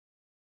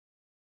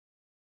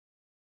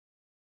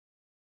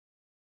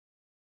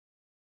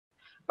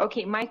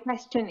Okay, my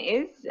question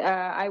is,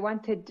 I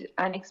wanted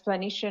an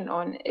explanation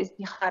on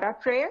istikhara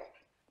prayer.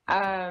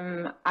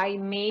 I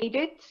made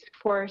it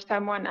for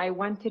someone I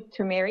wanted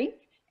to marry,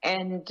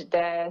 and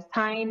the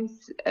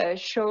signs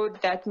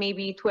showed that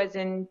maybe it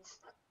wasn't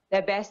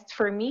the best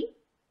for me,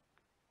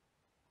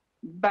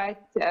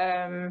 but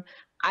I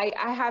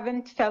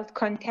haven't felt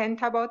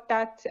content about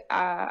that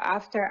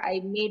after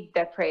I made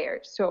the prayer.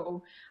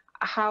 So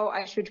how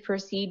I should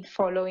proceed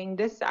following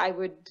this, I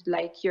would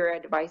like your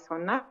advice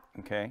on that.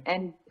 Okay.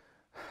 And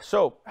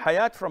So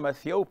Hayat from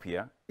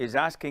Ethiopia is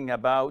asking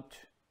about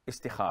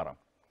istikhara.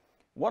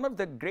 One of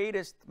the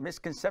greatest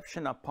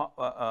misconception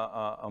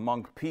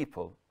among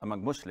people,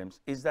 among Muslims,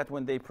 is that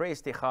when they pray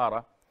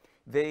istikhara,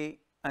 they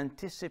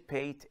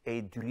anticipate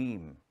a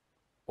dream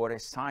or a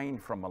sign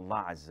from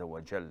Allah Azza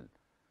wa Jal.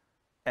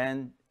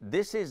 And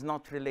this is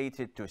not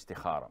related to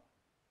istikhara.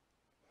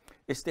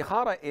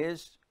 Istikhara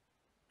is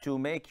to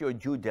make your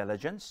due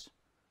diligence,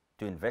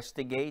 to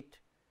investigate,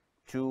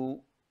 to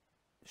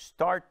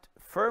start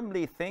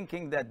firmly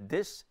thinking that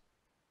this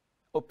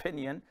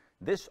opinion,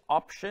 this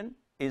option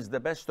is the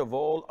best of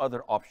all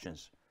other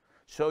options.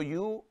 So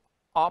you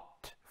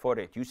opt for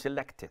it, you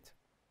select it.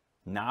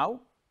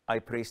 Now, I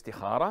pray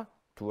istikhara,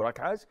 2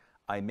 rak'ahs,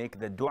 I make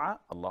the dua,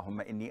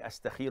 Allahumma inni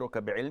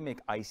astakhiruka bi'ilmik,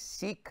 I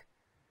seek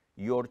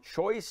your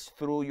choice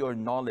through your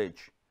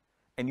knowledge.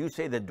 And you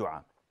say the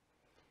dua.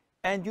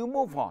 And you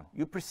move on,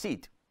 you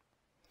proceed.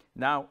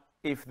 Now,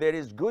 if there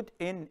is good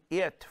in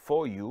it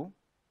for you,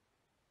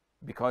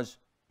 because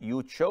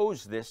you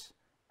chose this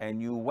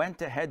and you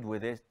went ahead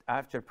with it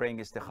after praying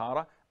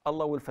istikhara,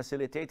 Allah will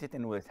facilitate it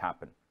and will it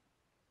happen.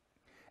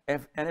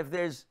 And if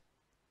there's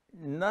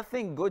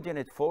nothing good in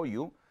it for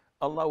you,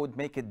 Allah would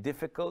make it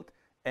difficult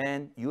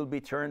and you'll be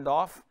turned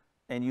off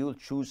and you'll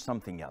choose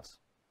something else.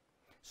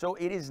 So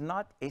it is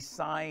not a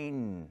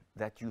sign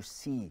that you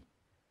see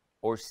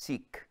or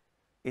seek.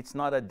 It's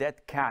not a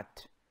dead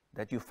cat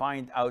that you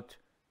find out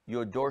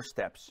your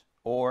doorsteps,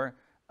 or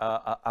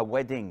a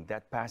wedding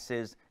that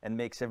passes and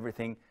makes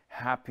everything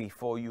happy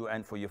for you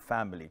and for your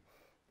family.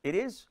 It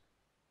is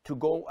to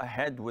go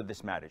ahead with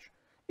this marriage.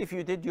 If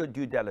you did your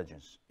due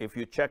diligence, if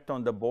you checked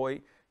on the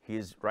boy,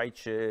 he's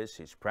righteous,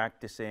 he's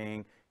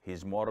practicing,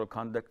 his moral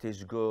conduct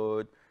is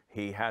good,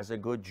 he has a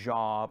good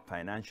job,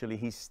 financially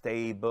he's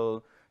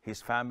stable,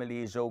 his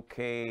family is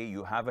okay,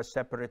 you have a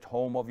separate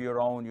home of your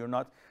own, you're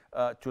not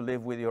to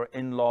live with your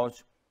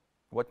in-laws,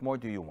 what more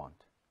do you want?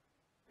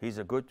 He's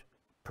a good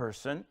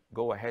person,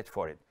 go ahead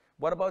for it.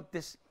 What about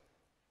this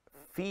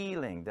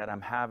feeling that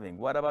I'm having?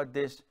 What about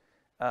this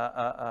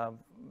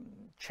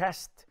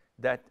chest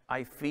that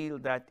I feel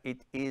that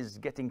it is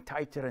getting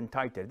tighter and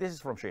tighter? This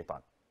is from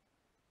shaitan.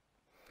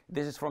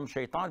 This is from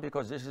shaitan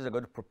because this is a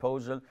good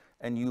proposal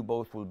and you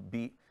both will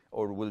be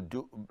or will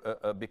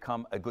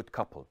become a good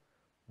couple.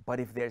 But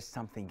if there's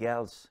something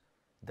else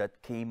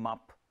that came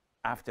up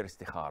after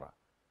istikhara,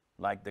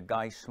 like the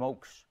guy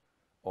smokes,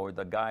 or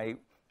the guy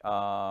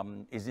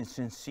is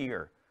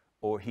insincere,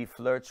 or he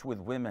flirts with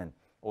women,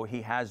 or he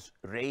has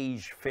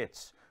rage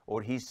fits,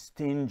 or he's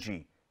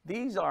stingy.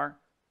 These are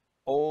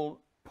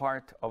all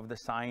part of the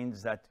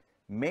signs that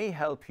may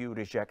help you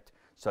reject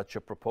such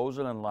a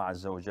proposal, and Allah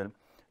Azza wa Jal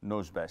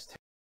knows best.